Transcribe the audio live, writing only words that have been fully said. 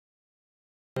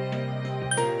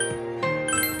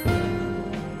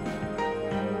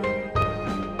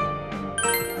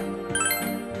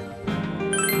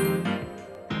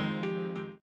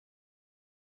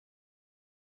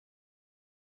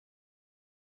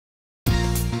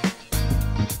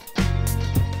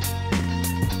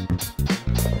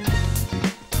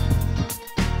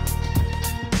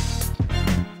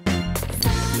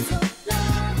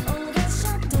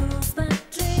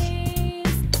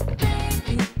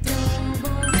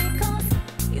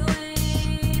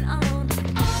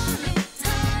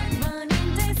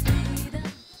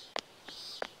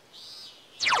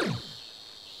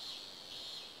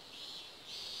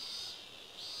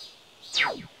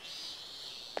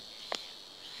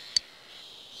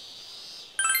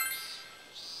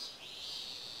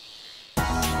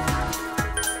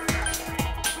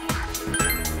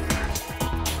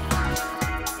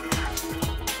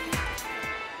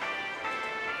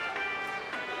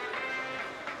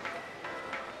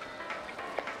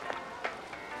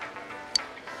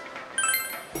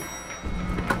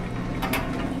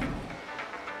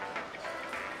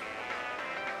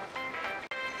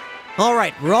All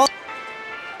right, we're all...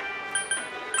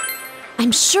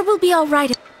 I'm sure we'll be all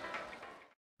right.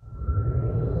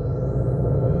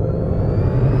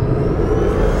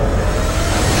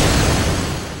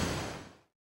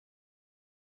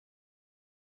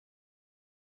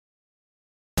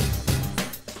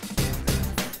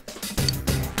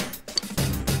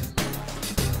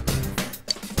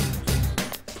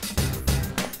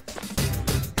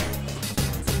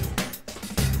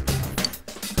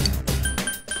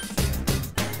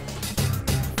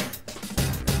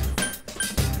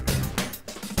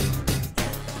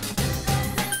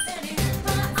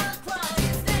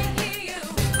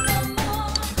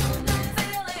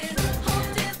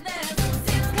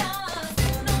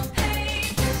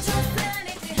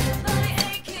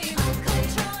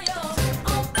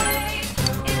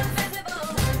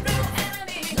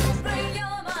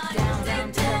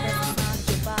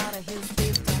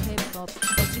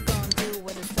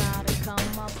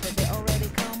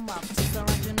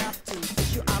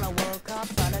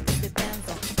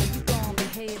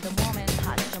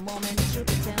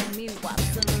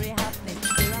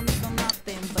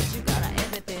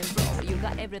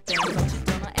 Everything, but you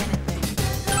don't know anything.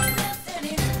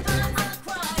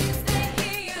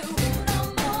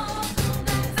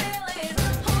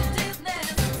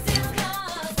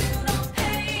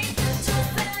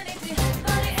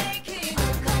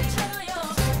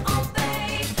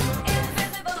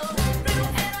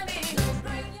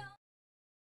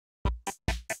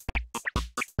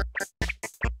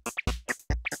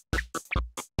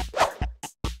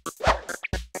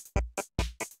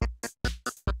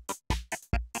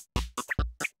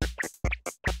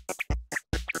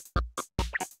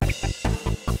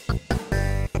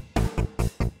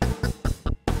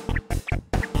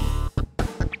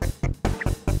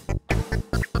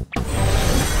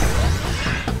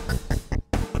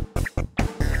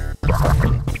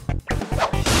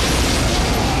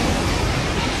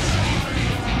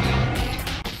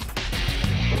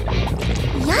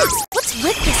 Yikes! What's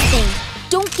with this thing?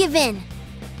 Don't give in.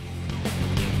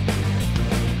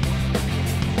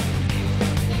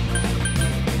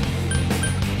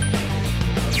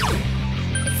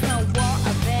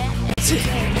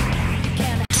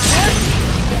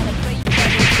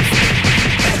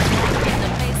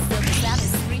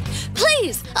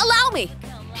 Please, allow me.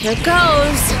 Here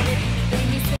goes.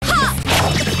 Ha!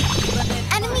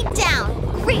 Enemy down.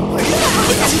 Great work,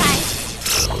 Senpai.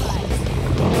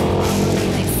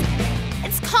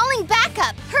 It's calling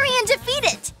backup. Hurry and defeat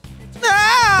it.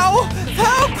 Ow!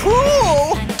 How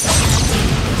cruel!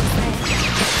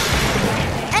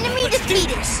 Enemy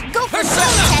defeated. Go for Persona!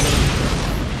 it, Teddy.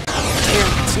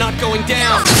 Damn, it's not going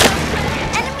down!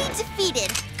 Enemy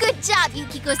defeated. Good job,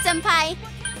 Yukiko-senpai.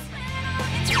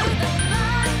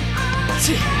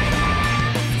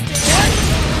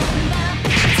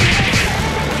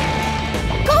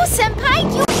 Go, senpai!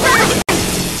 You got it!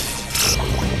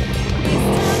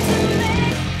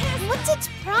 What's its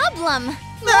problem?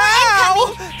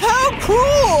 Ow! How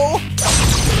cruel!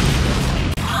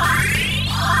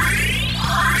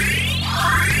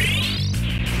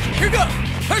 Here goes!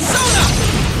 Persona!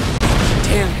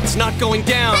 Damn, it's not going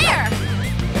down! There!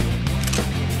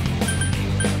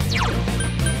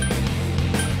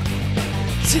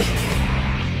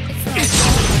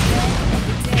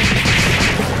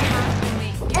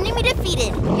 Enemy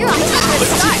defeated. You're on to a good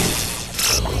start.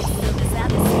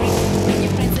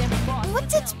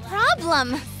 What's its problem?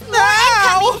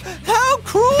 Ow! How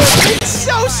cruel! It's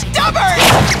so stubborn!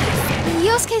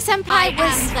 Yosuke-senpai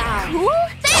was cool?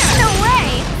 There's no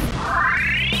way!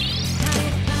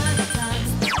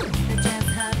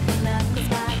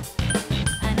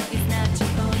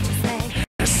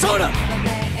 Persona!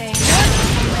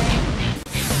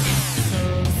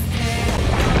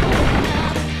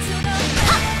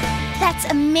 That's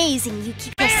amazing,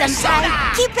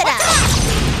 Yukiko-senpai. Keep it up!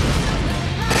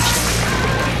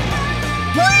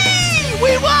 Whee!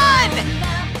 We won!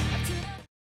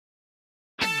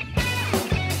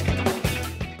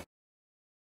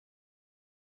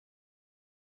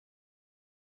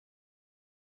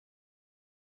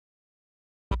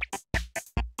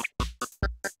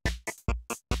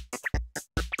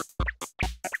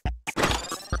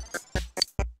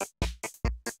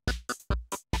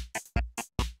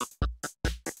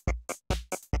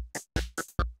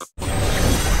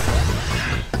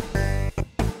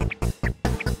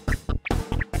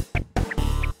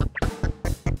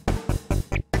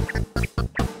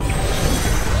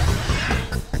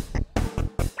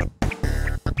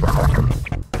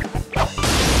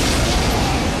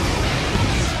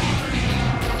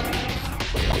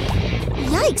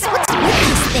 Yikes, what's with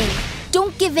this thing?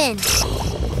 Don't give in.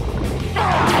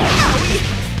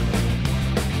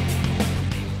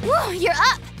 Whew, you're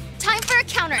up! Time for a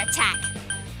counterattack.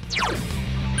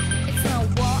 It's no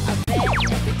war of bed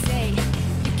every day.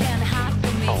 You can't hide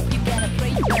from me. You gotta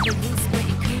break by the rules where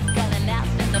you keep calling out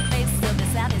in the face of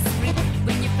this out is street.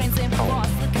 When your friends and boss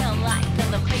look alike in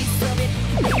the face of it,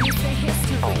 when you say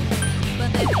history,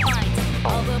 but they fight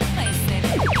all the place in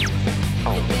it.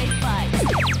 Yeah, they fight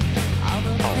all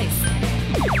the place in it.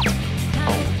 How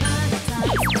you find the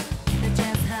time, the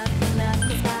chance have the love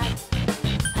is right.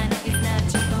 I know it's not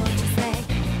your fault to say,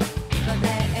 but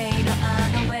there ain't no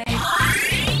other way.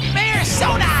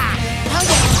 Persona!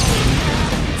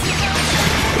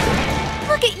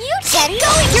 Look at you, Teddy!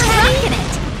 You're rocking it!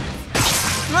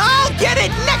 I'll get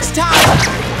it next time!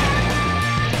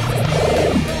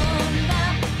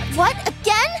 What?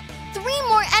 Again? 3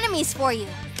 more enemies for you.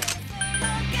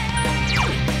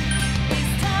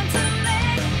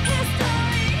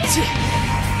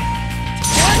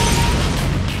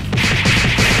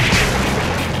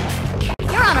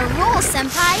 You're on a roll,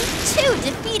 Senpai. 2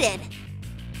 defeated.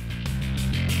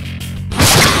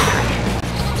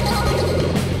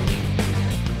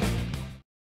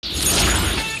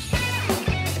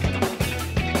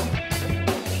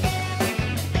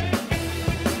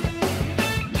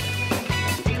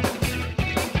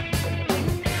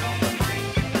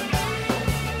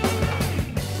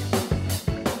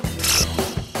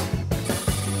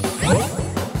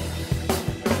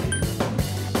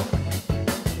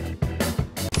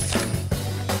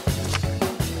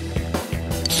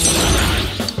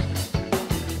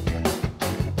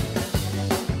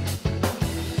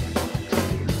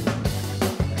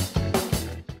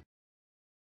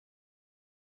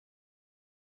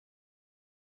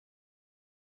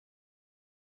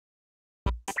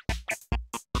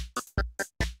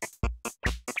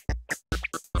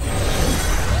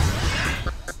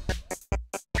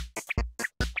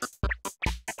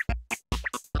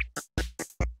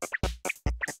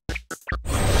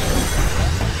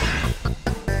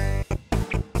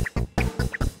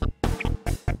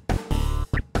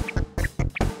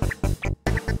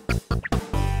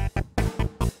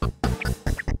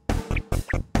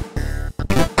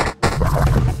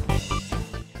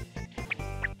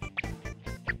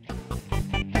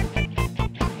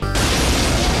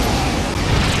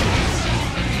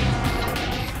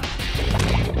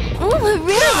 A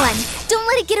real one! Don't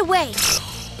let it get away!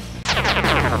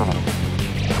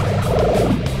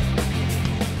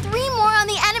 3 more on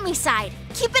the enemy side!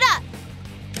 Keep it up!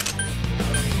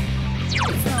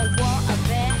 It's no war of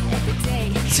bed every day.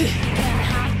 You can't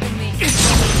hide from me.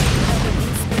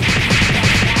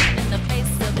 In the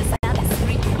face of this out is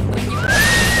street. When you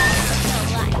tell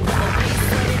life, the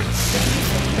face of it, then you say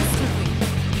history.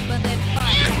 But they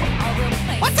fight all the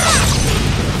place. What's up?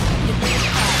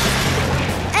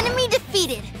 Enemy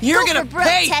defeated! You're Go gonna for broke,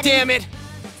 pay, Teddy. damn it!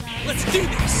 Let's do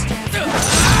this!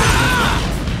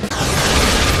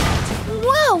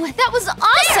 Whoa! That was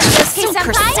awesome, Yosuke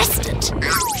Senpai! Persistent.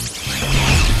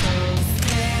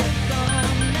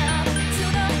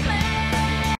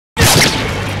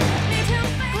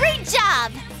 Great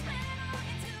job!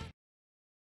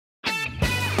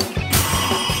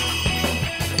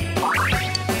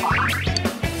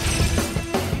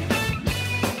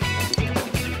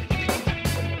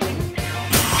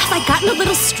 Have I gotten a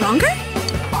little stronger?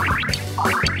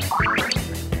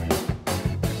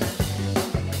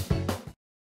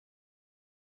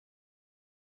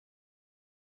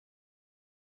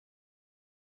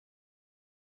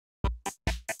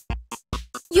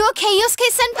 You okay,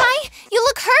 Yosuke Senpai? You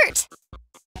look hurt!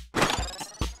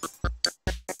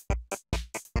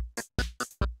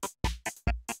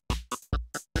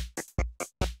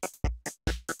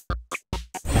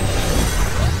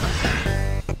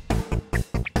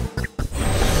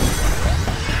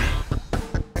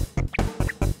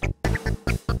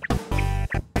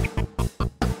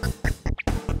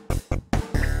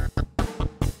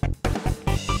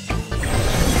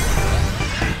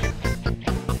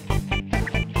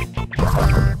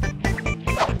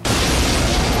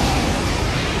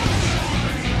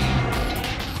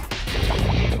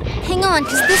 Hang on,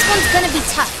 because this one's gonna be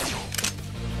tough.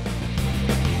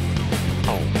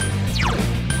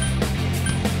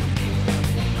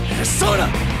 Persona!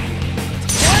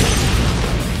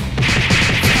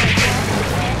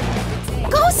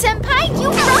 Go, Senpai! You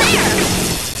were there!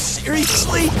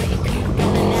 Seriously?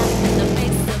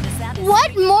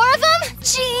 What? More of them?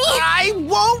 Gee! I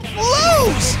won't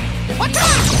lose! What the?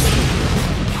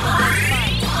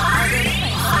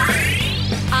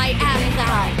 I am the...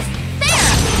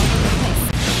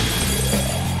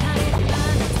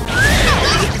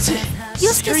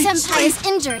 Yusuke Senpai is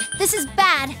injured. This is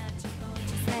bad.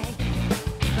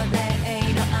 But there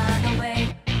ain't no other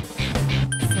way.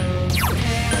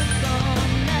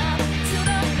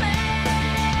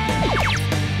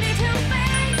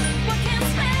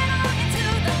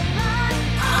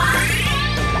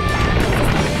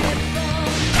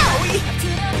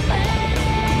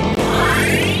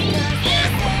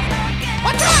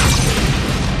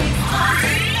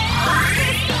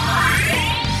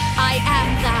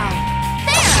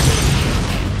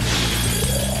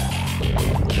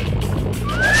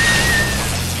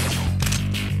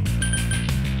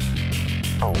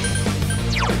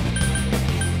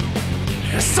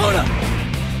 Persona!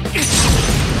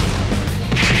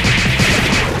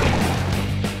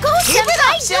 Go, Keep it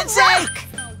up, Senpai! Sensei! You rock!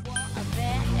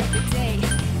 Every day,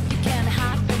 you can't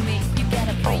hide from me. You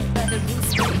gotta break by the rules,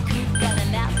 so you keep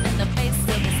calling out in the face of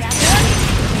the Saturday.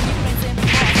 Your friends and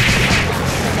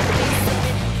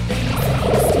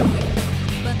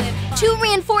but they 2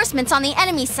 reinforcements on the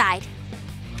enemy side.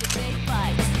 they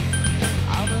fight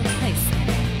all the places.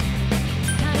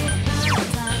 Now you find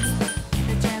times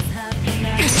the chance happy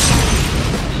now.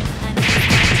 I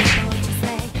know what you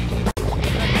say,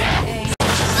 but hey.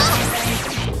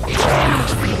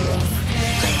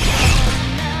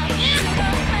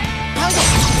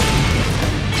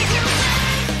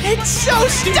 It's so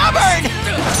stubborn!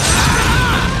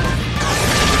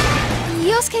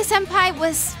 Yosuke Senpai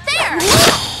was there!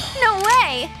 No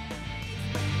way!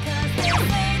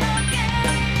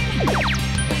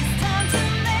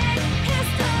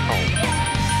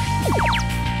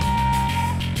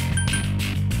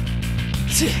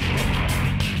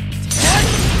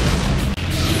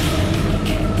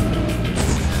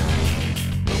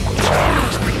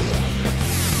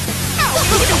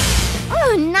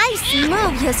 Oh, nice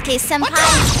move, Yosuke Senpai!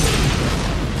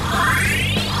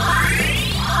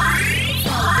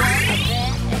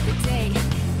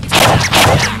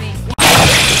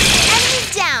 Enemy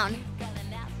down!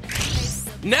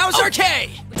 Now's our K!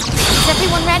 Is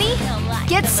everyone ready?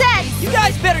 Get set! You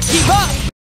guys better keep up!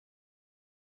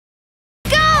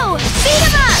 Go! Beat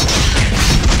him up!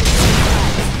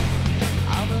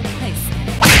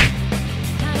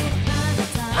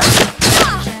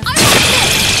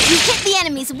 You hit the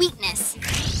enemy's weakness.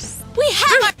 We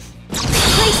have our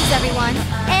places, everyone.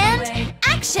 And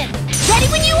action! Ready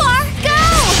when you are! Go!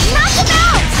 Knock him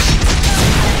out!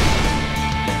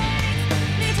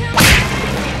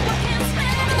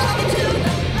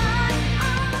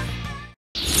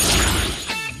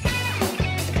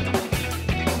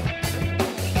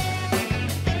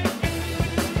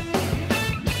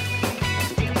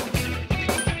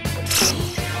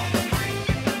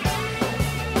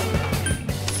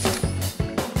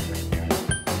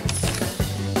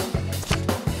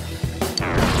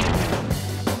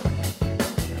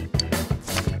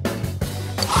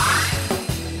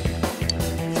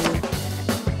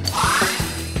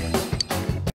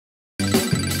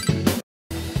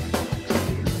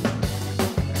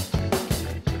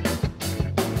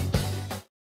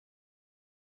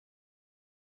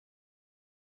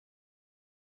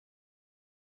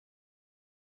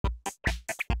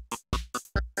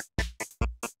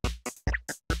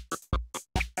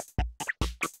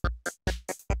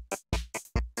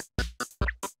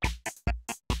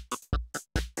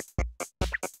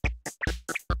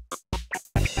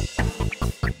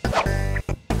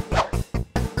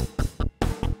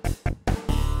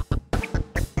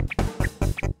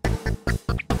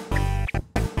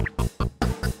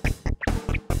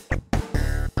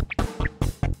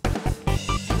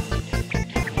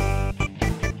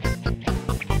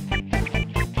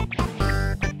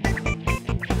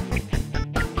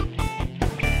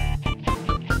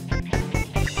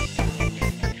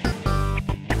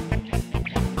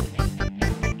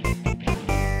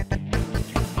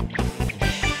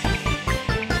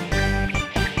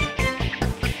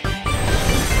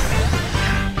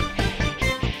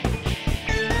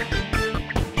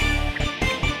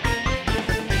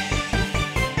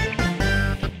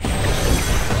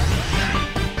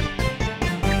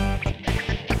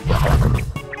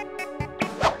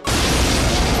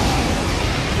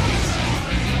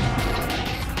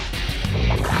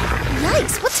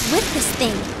 Yikes, what's with this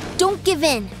thing? Don't give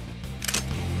in.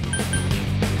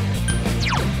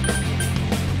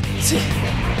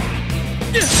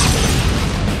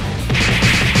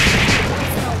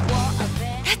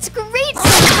 That's great,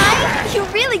 Senpai! You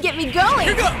really get me going!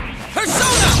 Here go!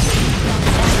 Persona!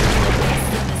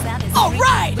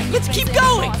 Alright! Let's keep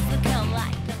going!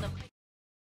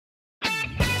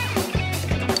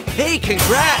 Hey,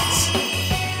 congrats!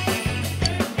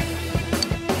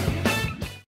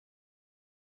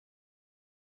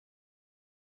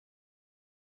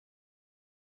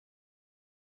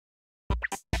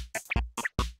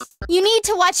 You need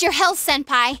to watch your health,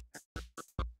 Senpai.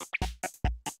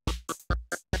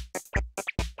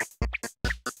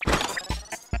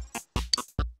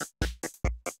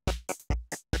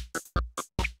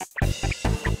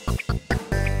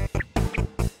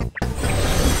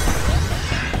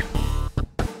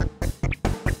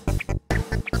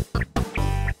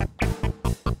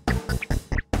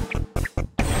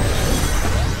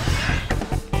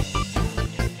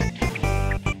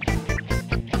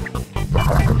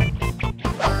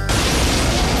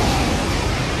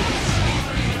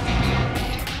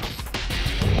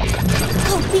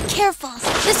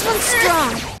 this one's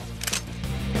strong.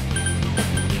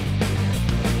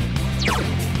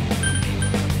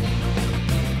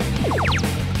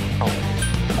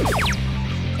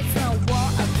 It's no war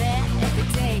of that every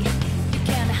day. You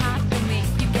can't hide from me.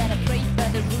 You gotta break by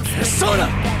the rules. Persona!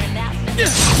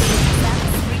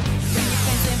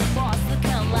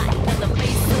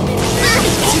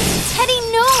 Teddy,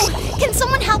 no! Can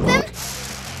someone help him?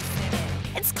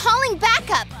 It's calling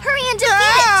backup. Hurry and defeat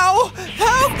it! Ow!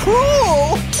 How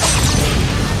cruel!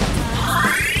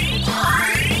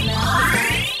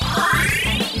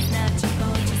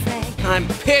 I'm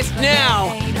pissed now.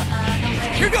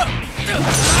 Here goes.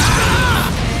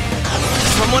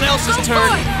 Someone else's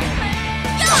turn.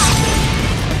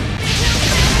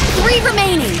 3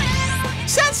 remaining.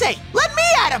 Sensei, let me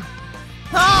at him.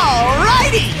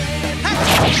 Alrighty.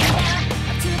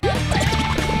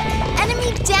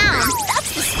 Enemy down.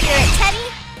 That's the spirit, Teddy.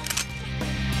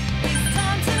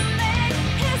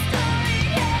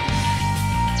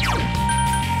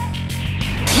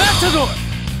 Matador.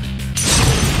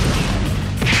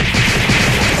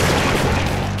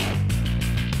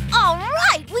 All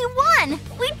right, we won.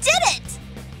 We did it.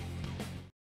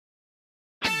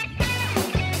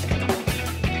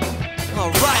 All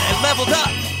right, I leveled up.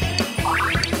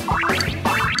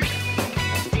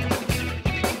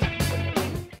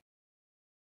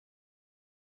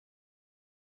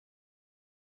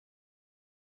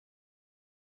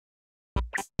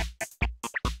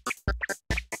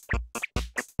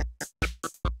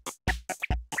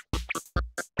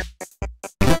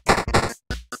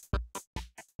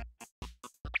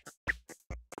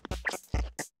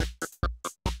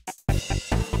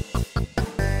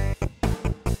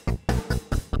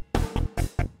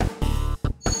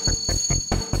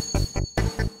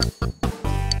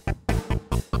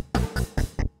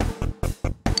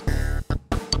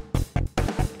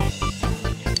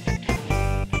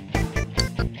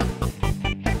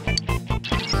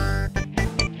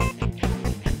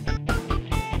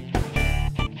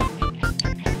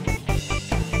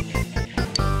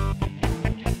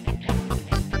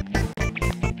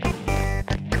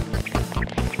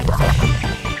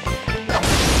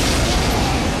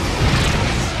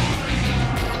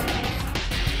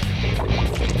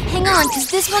 Hang on, because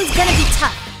this one's gonna be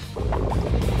tough.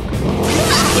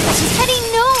 Teddy,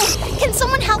 no! Can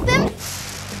someone help him?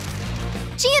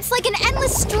 Gee, it's like an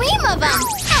endless stream of them!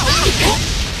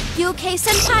 You okay,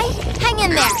 Senpai? Hang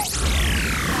in there!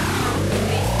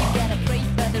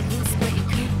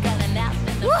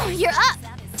 Woo, you're up!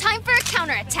 Time for a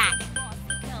counterattack!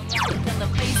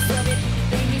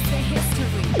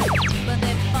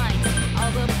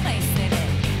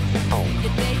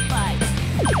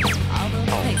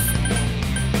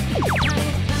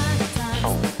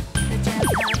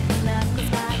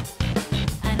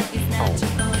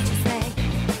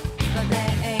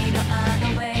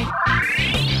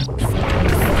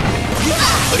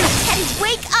 Teddy,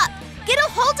 wake up! Get a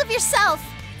hold of yourself!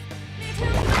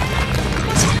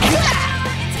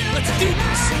 Let's do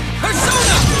this.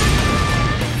 Persona!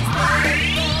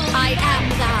 I am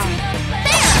thou.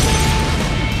 There!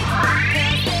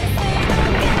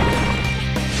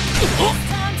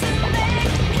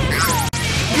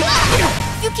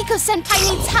 Yukiko-senpai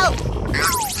needs help.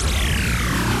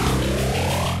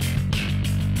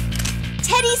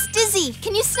 Teddy's dizzy.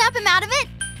 Can you snap him out of it?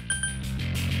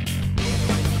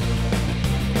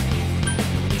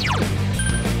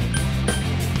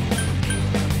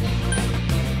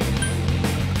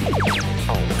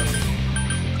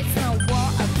 It's no war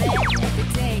of that every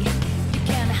day. You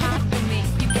can't hide from me.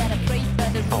 You gotta break by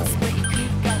the rules. Where you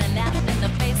keep going out in the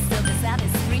face of this out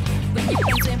is free. When you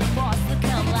friends and boss look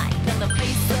alike in the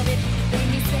face of it, they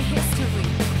need the history.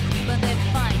 But they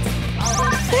fight all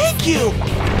the Thank you.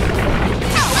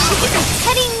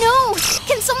 Teddy, no!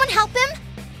 Can someone help him?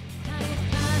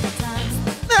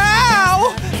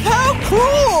 Ow! How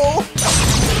cruel!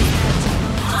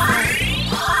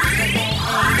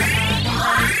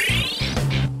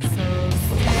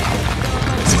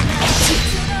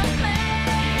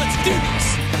 Let's do this.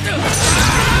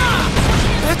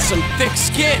 That's some thick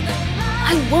skin.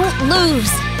 I won't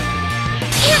lose.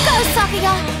 Here goes,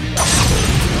 Sakuya.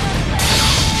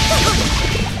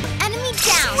 Enemy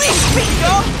down. Sweet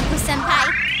bingo! Senpai.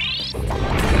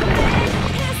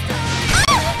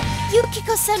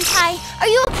 Yukiko-senpai, are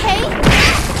you okay?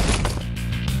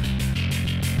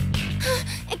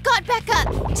 It got back up.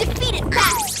 Defeat it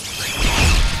fast.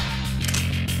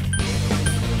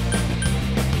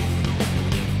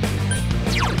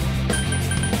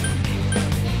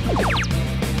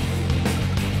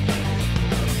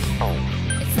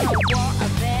 It's no war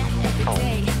of that every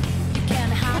day. You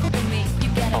can't hide from me. You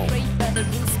gotta break by the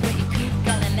rules.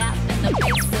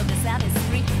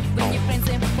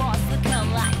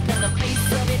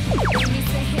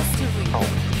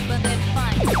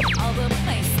 all the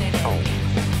place in it.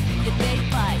 If they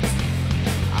fight,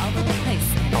 all the place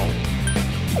in it.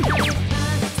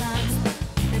 Times,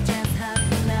 the chance had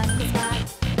enough goes by.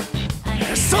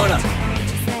 Persona!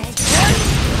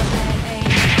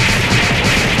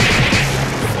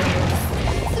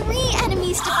 Three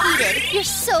enemies defeated. You're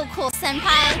so cool,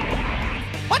 Senpai.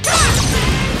 What's up?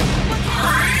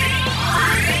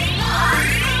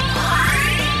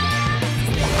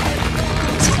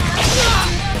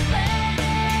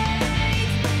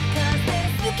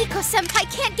 Yukiko Senpai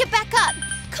can't get back up.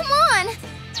 Come on.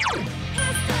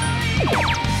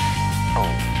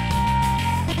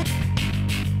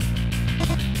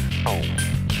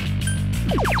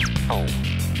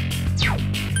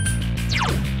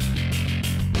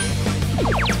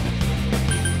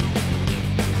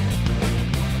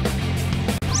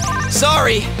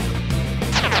 Sorry.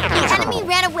 The enemy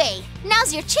ran away.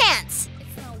 Now's your chance.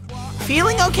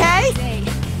 Feeling okay?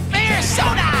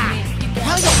 Persona!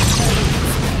 Hell yeah!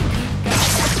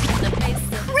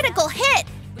 Critical hit.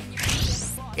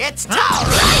 It's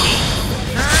alrighty!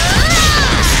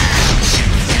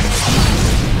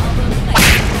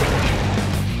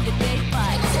 If they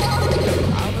fight,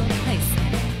 all the place in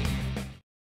it.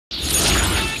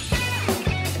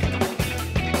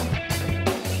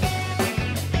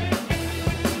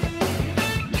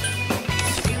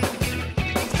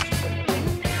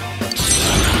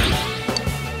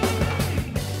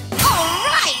 All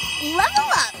right, level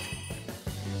up.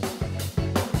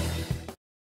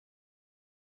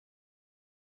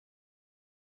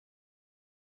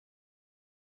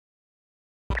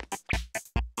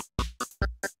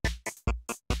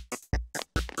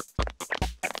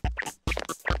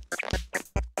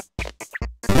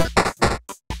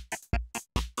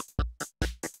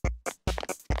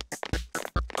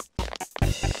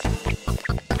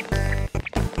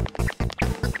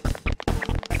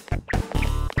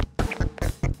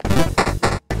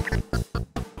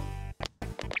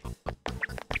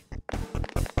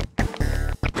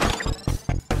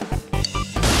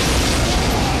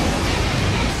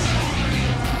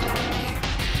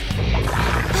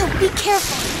 Oh, be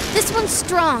careful. This one's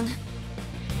strong.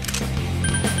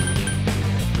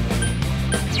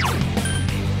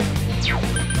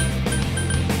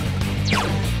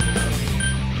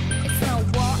 It's no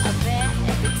war of that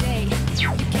every day. You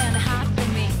can't hide from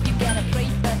me. You gotta pray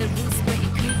by the rules where you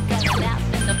could gotta laugh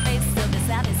in the face of this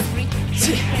out is free.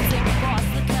 Friends and boss,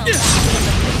 look how loud in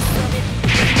the face of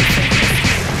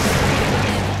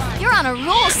it. You're on a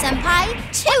roll, Senpai.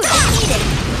 2 defeated.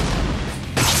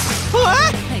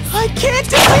 What? I can't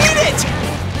defeat it!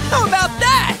 How about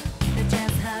that? The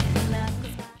chance had enough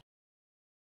goes by.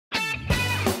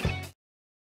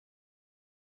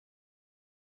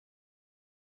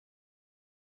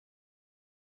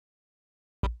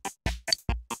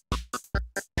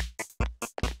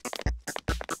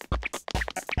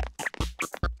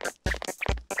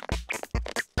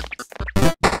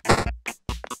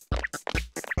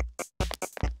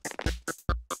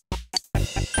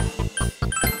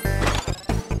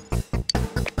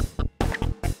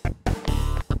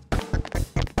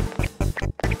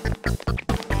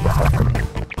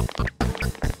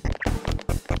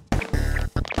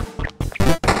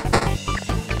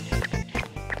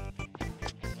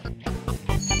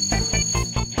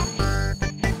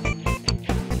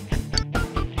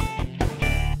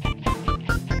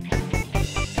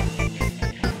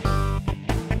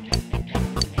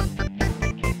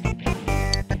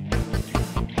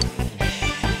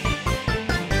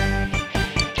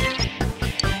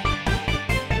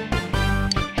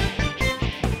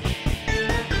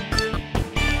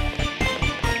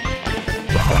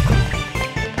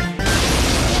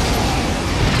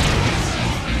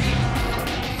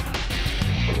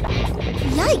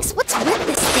 Yikes, what's with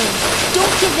this thing?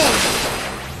 Don't give in.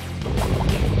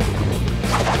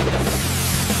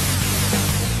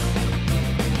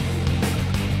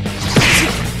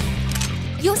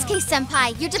 Yosuke Senpai,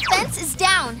 your defense is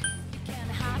down.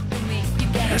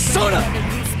 Persona!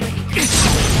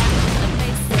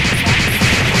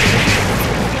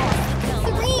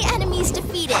 Three enemies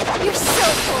defeated. You're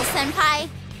so cool, Senpai.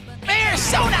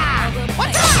 Persona!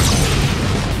 What's up?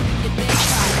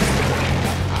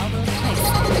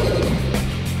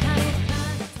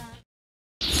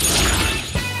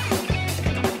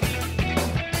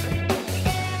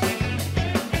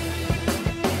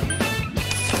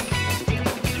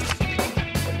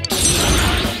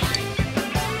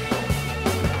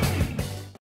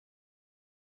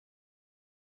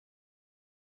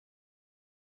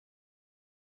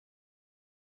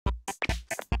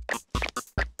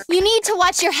 You need to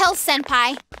watch your health,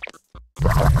 Senpai.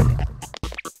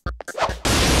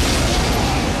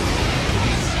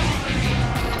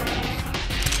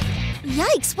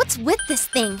 Yikes, what's with this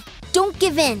thing? Don't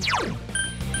give in.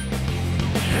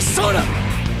 Soda!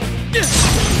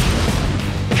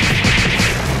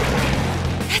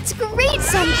 That's great,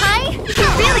 Senpai! You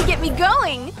can really get me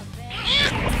going!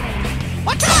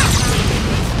 Watch out!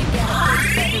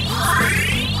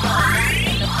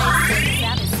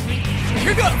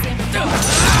 Here goes!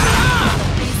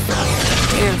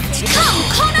 Come,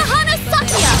 Konohana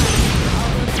Sakya!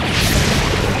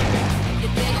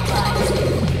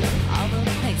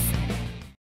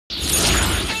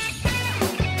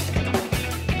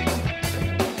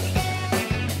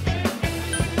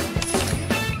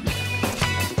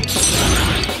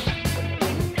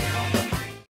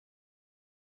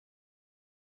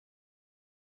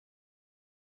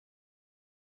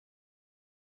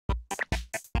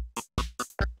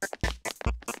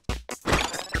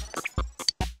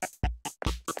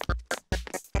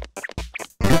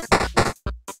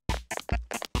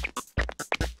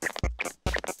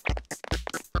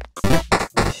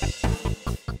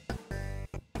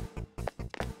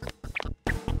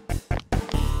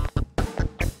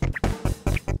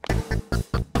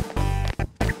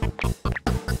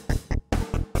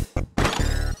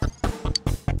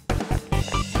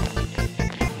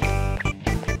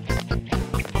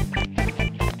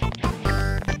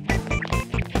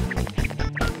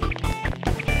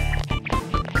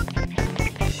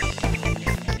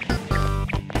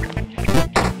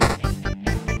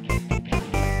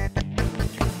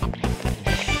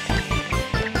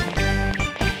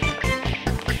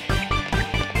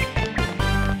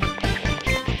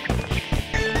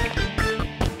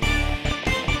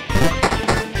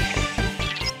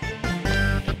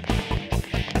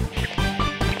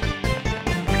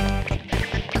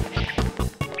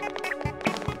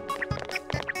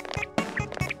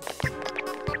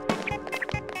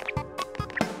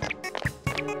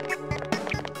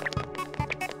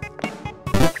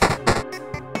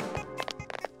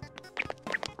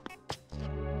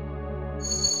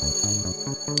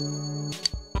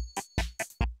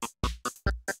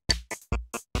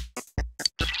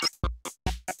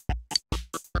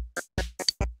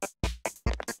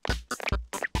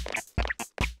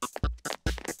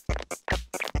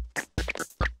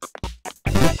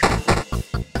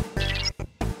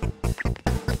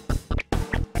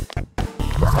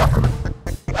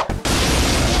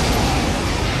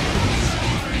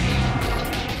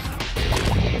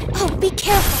 Oh, be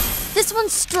careful. This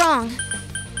one's strong.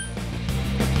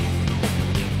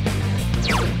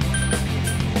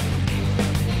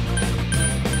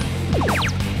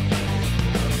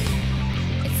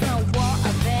 It's no war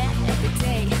of that every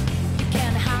day. You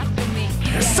can't hide from me.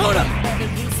 Soda!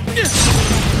 In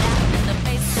the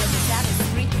face of the shadows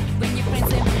free. When your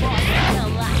friends and boss feel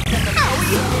like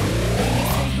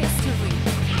history.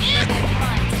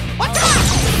 Watch out!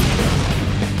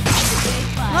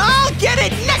 I'll get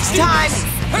it next time!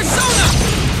 Persona!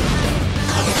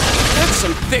 That's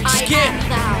some thick skin!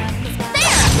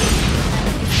 There!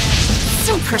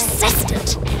 So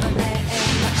persistent.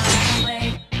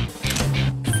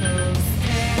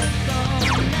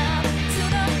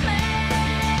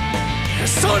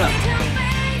 Persona!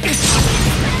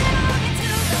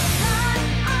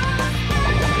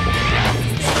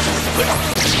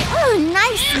 Oh,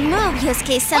 nice move,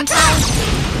 Yosuke-senpai.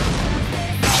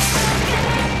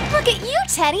 Look at you,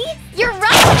 Teddy. You're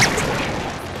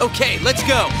right. Okay, let's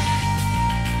go!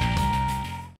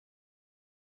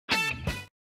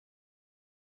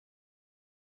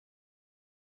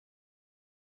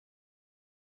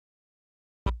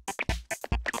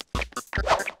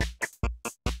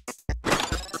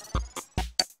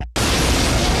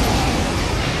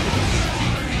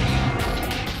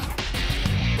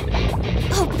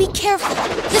 Oh, be careful.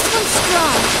 This one's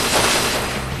strong.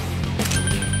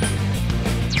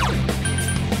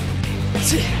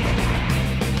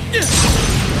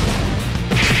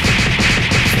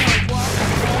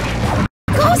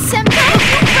 Go, Senpai!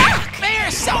 Come back!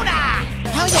 Persona!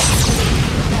 Hell yeah!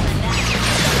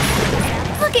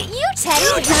 Look at you, Teddy.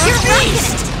 Dude, You're you're rocking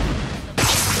beast!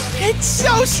 it. It's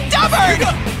so stubborn!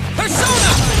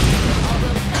 Persona!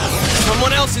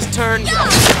 Someone else's turn!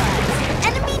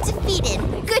 Enemy defeated.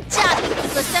 Good job,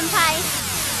 Yukiko-senpai.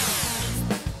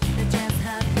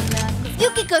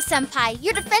 Yukiko-senpai,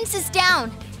 your defense is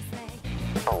down.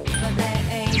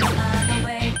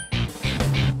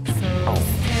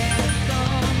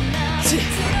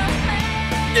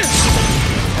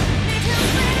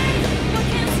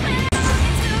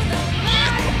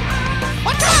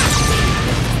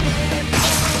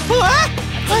 What?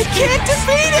 I can't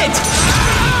defeat it!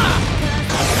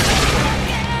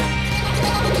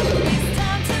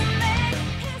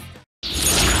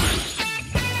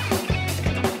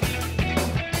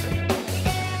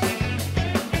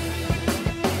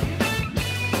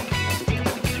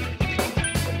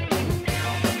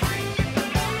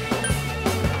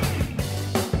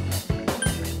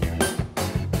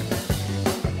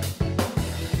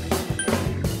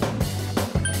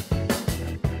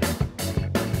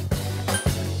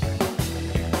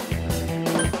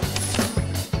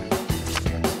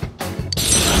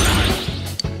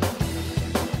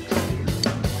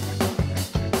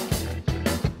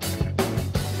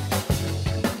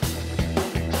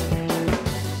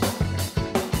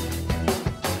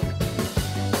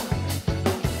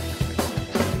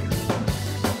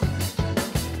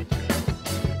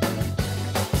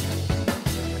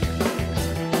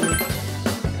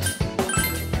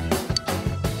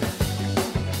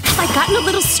 gotten a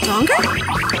little stronger?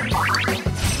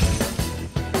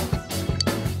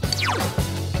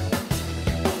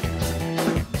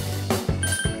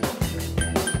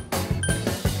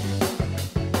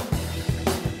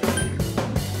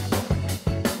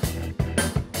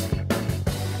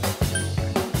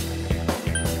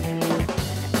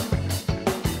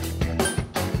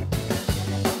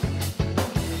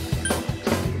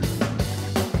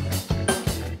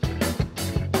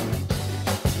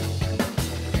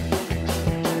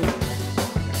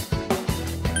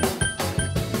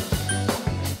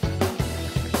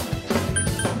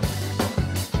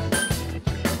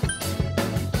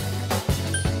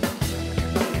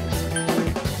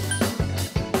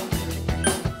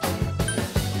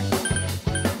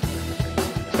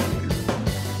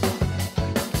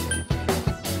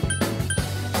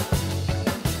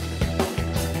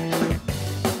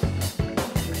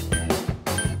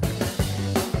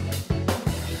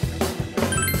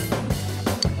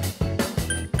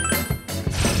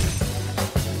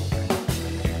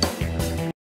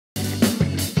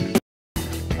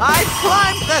 I've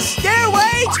climbed the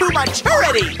stairway to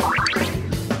maturity!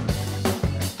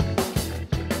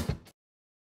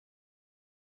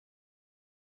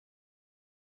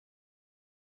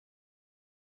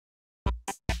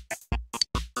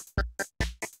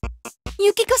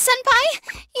 Yukiko-senpai,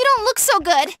 you don't look so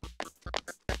good.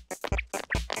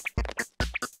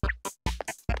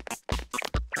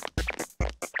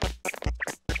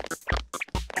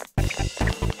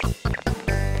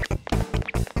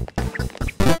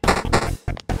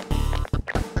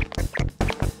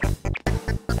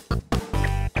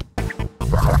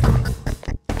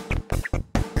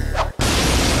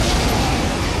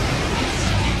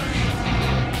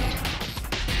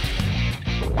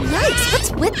 Yikes,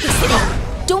 what's with this thing?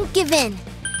 Don't give in.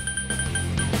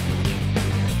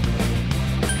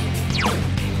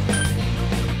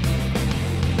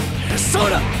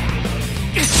 Persona!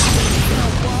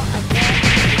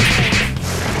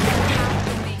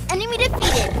 Enemy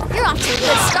defeated. You're off to a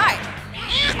good start.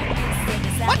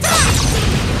 What's up?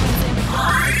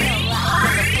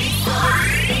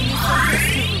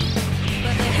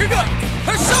 Here goes!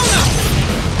 Persona!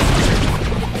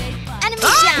 Enemy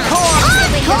down.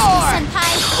 Excellent,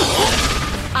 Yosuke-senpai.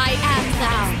 I am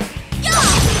thou.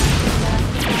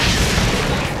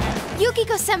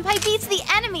 Yukiko-senpai beats the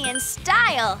enemy in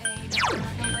style.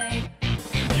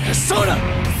 Persona!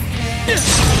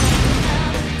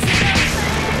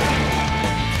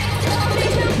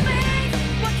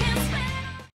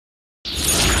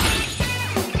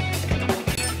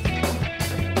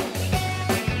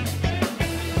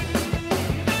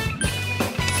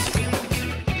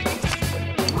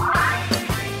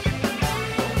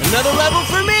 Another level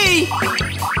for me!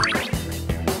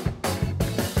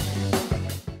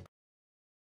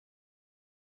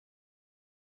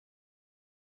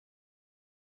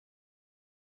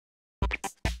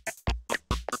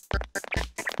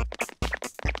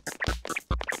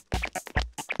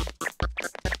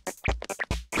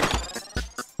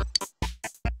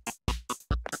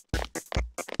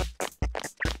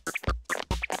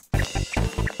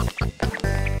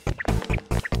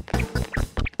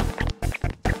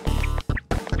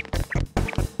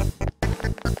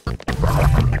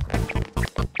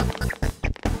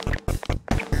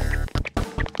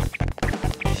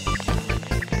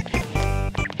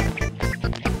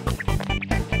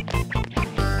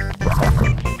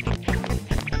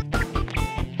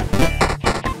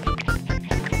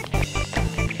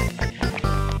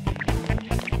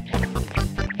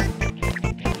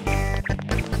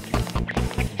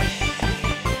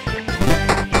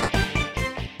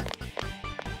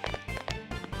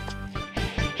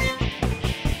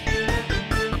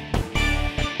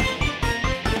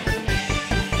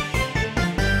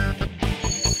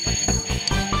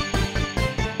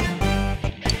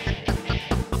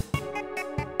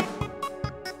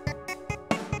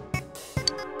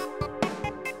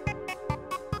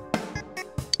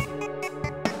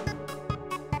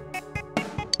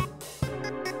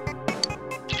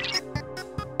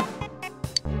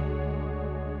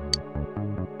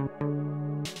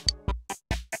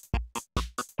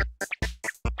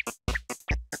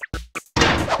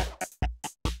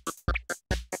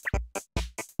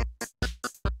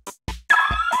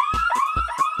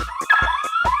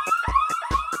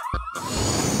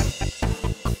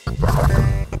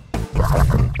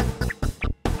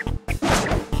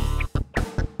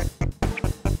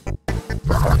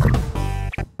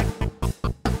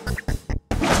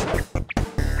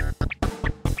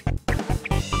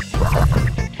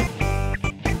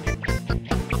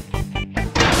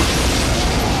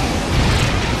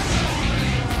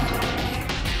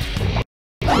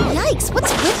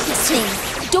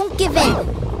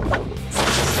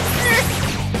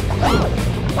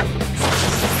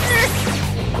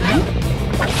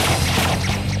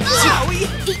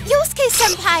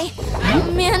 Senpai.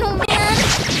 Oh man, oh man.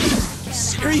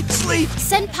 Seriously?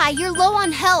 Senpai, you're low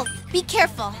on health. Be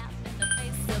careful. The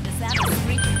face of his outer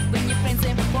street. When your friends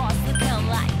and boss look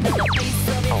alike. The face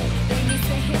of it, they need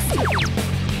to history.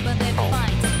 But they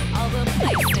fight all the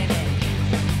place in it.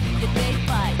 Did they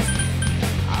fight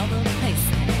all the place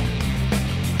in it?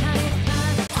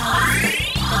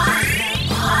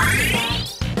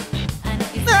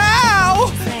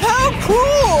 Ow! How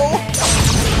cruel!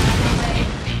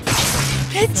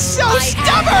 It's so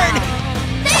stubborn!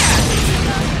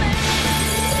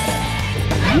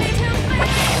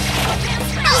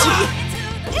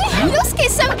 Yosuke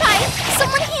Senpai,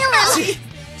 someone heal him.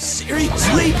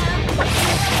 Seriously?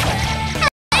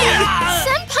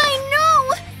 Senpai, no!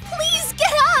 Please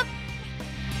get up.